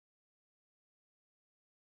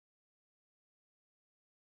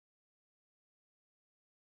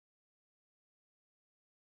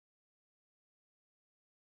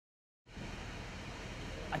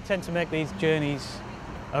tend to make these journeys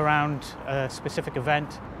around a specific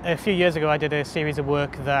event. A few years ago I did a series of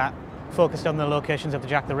work that focused on the locations of the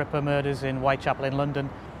Jack the Ripper murders in Whitechapel in London.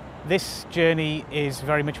 This journey is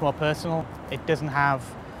very much more personal. It doesn't have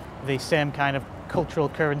the same kind of cultural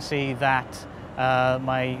currency that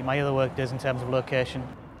my other work does in terms of location.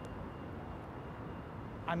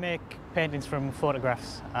 I make paintings from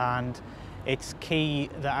photographs, and it's key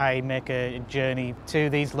that I make a journey to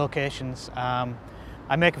these locations.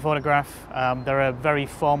 I make a photograph, there are very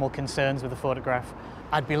formal concerns with the photograph.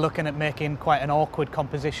 I'd be looking at making quite an awkward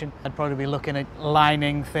composition. I'd probably be looking at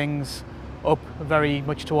lining things up very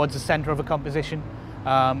much towards the centre of a composition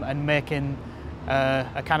and making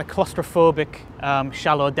a kind of claustrophobic,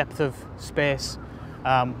 shallow depth of space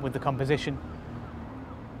with the composition,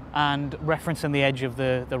 and referencing the edge of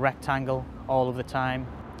the rectangle all of the time.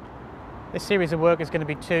 This series of work is going to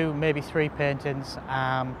be 2, maybe 3 paintings,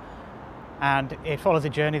 and it follows a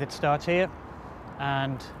journey that starts here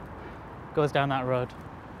and goes down that road.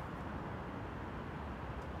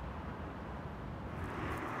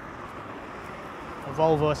 A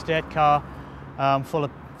Volvo estate car full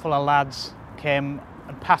of lads came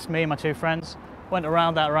and passed me and my 2 friends, went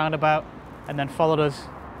around that roundabout and then followed us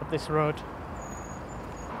up this road.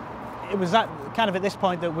 It was at this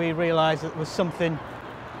point that we realised that there was something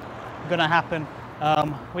going to happen.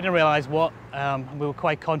 We didn't realise what, we were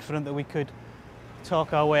quite confident that we could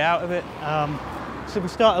talk our way out of it. So we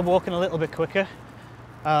started walking a little bit quicker,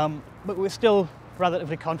 but we were still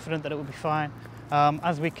relatively confident that it would be fine.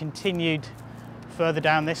 As we continued further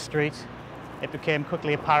down this street, it became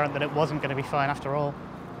quickly apparent that it wasn't going to be fine after all.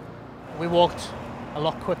 We walked a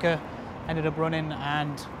lot quicker, ended up running,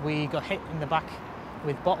 and we got hit in the back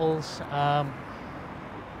with bottles.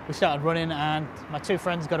 We started running, and my 2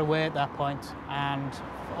 friends got away at that point, and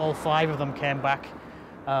all 5 of them came back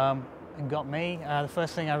and got me. The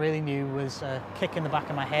first thing I really knew was a kick in the back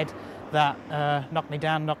of my head that knocked me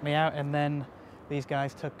down, knocked me out, and then these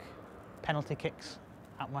guys took penalty kicks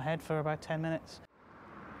at my head for about 10 minutes.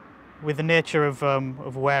 With the nature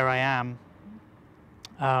of where I am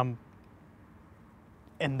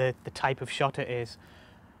and the type of shot it is,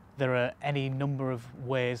 there are any number of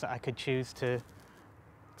ways that I could choose to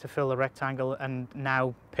fill the rectangle, and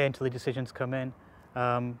now painterly decisions come in.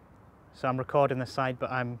 So I'm recording the site,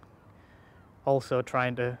 but I'm also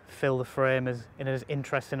trying to fill the frame in as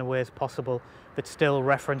interesting a way as possible that still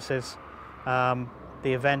references the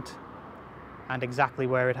event and exactly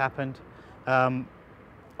where it happened. On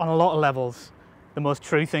a lot of levels, the most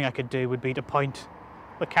true thing I could do would be to point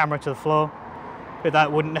the camera to the floor, but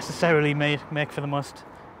that wouldn't necessarily make for the most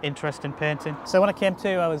interesting painting. So when I came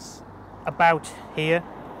to, I was about here.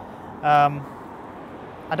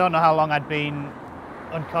 I don't know how long I'd been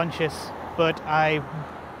unconscious, but I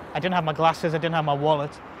didn't have my glasses, I didn't have my wallet,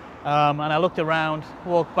 and I looked around,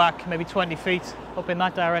 walked back maybe 20 feet up in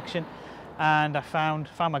that direction, and I found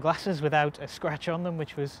my glasses without a scratch on them,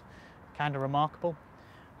 which was kind of remarkable.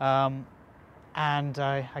 And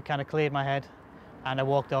I kind of cleared my head and I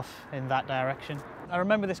walked off in that direction. I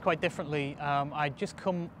remember this quite differently. I'd just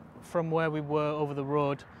come from where we were over the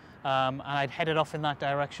road, and I'd headed off in that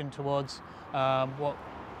direction towards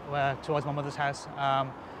towards my mother's house.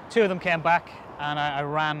 2 of them came back, and I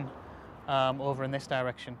ran over in this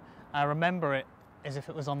direction. I remember it as if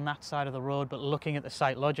it was on that side of the road, but looking at the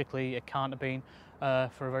site logically, it can't have been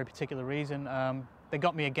for a very particular reason. They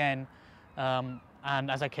got me again,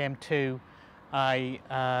 and as I came to,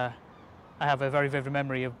 I have a very vivid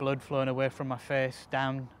memory of blood flowing away from my face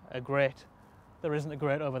down a grate. There isn't a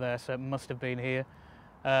grate over there, so it must have been here.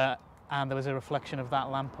 And there was a reflection of that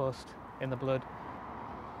lamppost in the blood.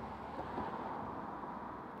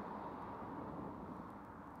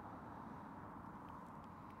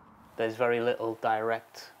 There's very little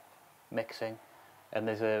direct mixing, and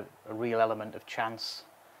there's a real element of chance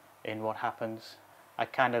in what happens. I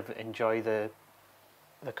kind of enjoy the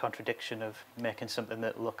contradiction of making something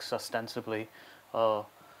that looks ostensibly, or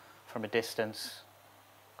from a distance,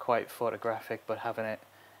 quite photographic, but having it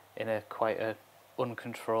in a quite a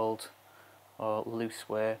uncontrolled or loose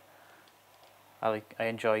way. I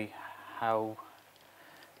enjoy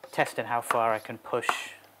testing how far I can push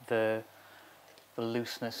the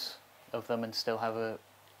looseness of them and still have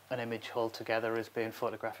an image hold together as being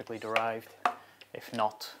photographically derived, if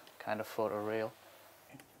not kind of photoreal.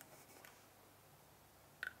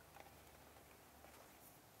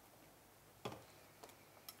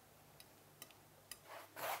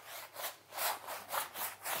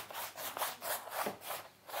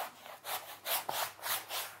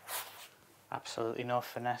 Absolutely no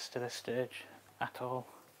finesse to this stage at all.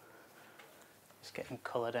 Just getting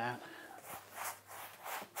colour down.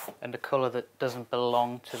 and a colour that doesn't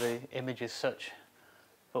belong to the image as such,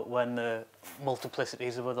 but when the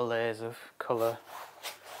multiplicities of other layers of colour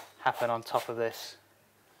happen on top of this,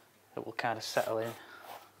 it will kind of settle in.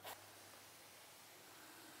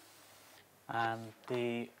 And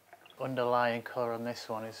the underlying colour on this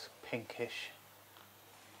one is pinkish,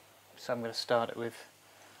 so I'm going to start it with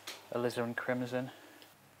alizarin crimson.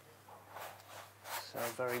 So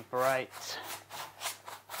very bright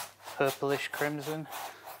purplish crimson.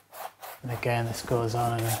 And again, this goes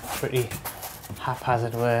on in a pretty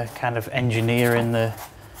haphazard way, kind of engineering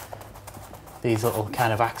these little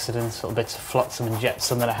kind of accidents, little bits of flotsam and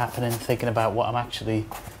jetsam that are happening, thinking about what I'm actually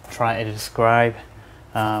trying to describe,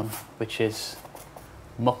 which is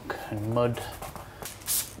muck and mud.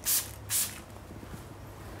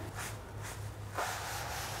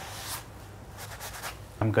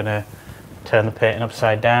 I'm going to turn the painting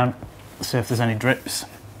upside down, so if there's any drips,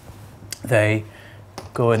 they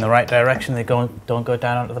go in the right direction, they don't go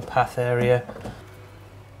down onto the path area.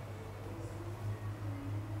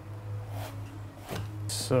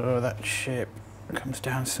 So that shape comes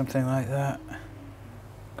down something like that,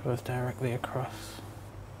 goes directly across.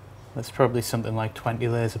 There's probably something like 20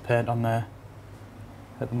 layers of paint on there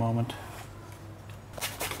at the moment.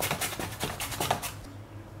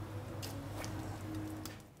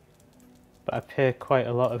 But I pay quite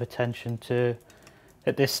a lot of attention to,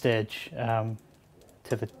 at this stage,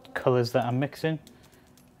 to the colours that I'm mixing.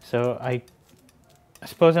 So I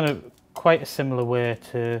suppose in quite a similar way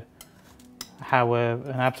to how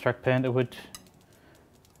an abstract painter would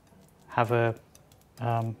have a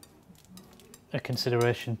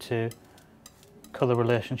consideration to colour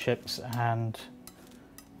relationships and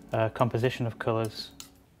composition of colours.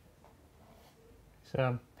 So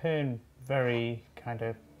I'm paying very kind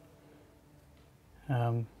of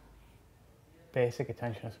basic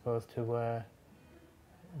attention, I suppose, to where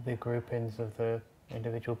the groupings of the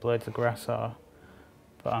individual blades of grass are,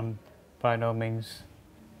 but I'm by no means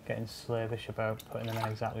getting slavish about putting them in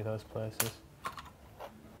exactly those places.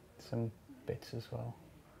 Some bits as well,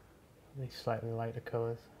 these slightly lighter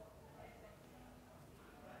colours.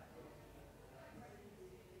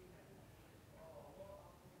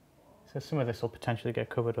 So some of this will potentially get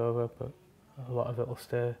covered over, but a lot of it will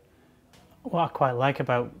stay. What I quite like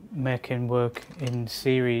about making work in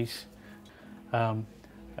series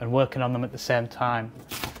and working on them at the same time,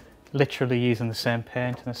 literally using the same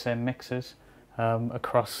paint and the same mixes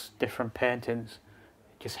across different paintings,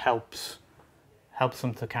 it just helps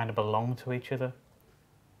them to kind of belong to each other.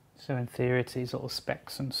 So in theory it's these little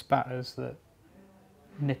specks and spatters that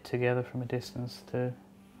knit together from a distance to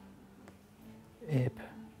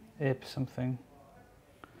ape something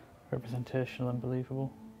representational and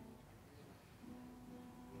believable.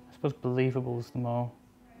 I suppose believable is the more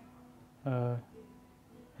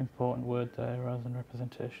important word there rather than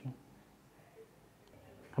representational.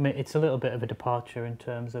 I mean, it's a little bit of a departure in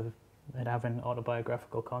terms of it having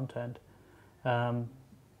autobiographical content, and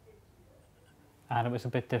it was a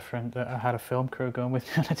bit different. I had a film crew going with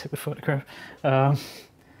me when I took the photograph,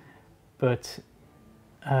 but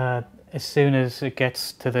as soon as it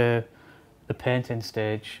gets to the painting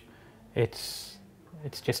stage, it's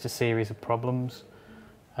just a series of problems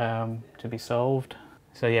to be solved.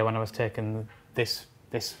 So yeah, when I was taking this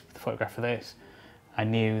photograph for this, I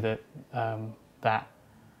knew that that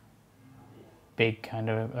big kind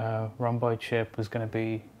of rhomboid shape was going to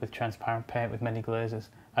be with transparent paint with many glazes.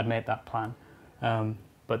 I'd made that plan,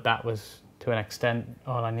 but that was to an extent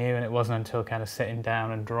all I knew, and it wasn't until kind of sitting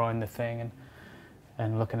down and drawing the thing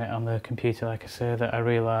and looking at it on the computer, like I say, that I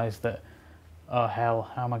realised that, oh hell,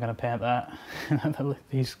 how am I going to paint that?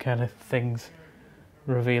 These kind of things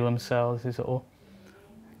reveal themselves, these little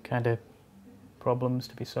kind of problems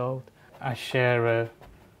to be solved. I share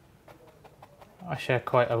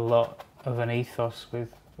quite a lot of an ethos with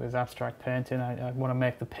abstract painting. I want to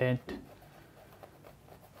make the paint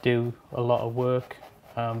do a lot of work,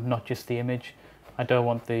 not just the image. I don't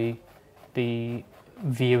want the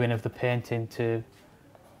viewing of the painting to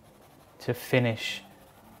finish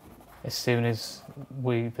as soon as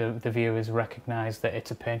the viewers recognise that it's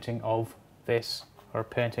a painting of this or a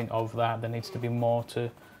painting of that. There needs to be more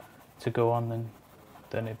to go on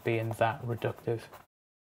than it being that reductive.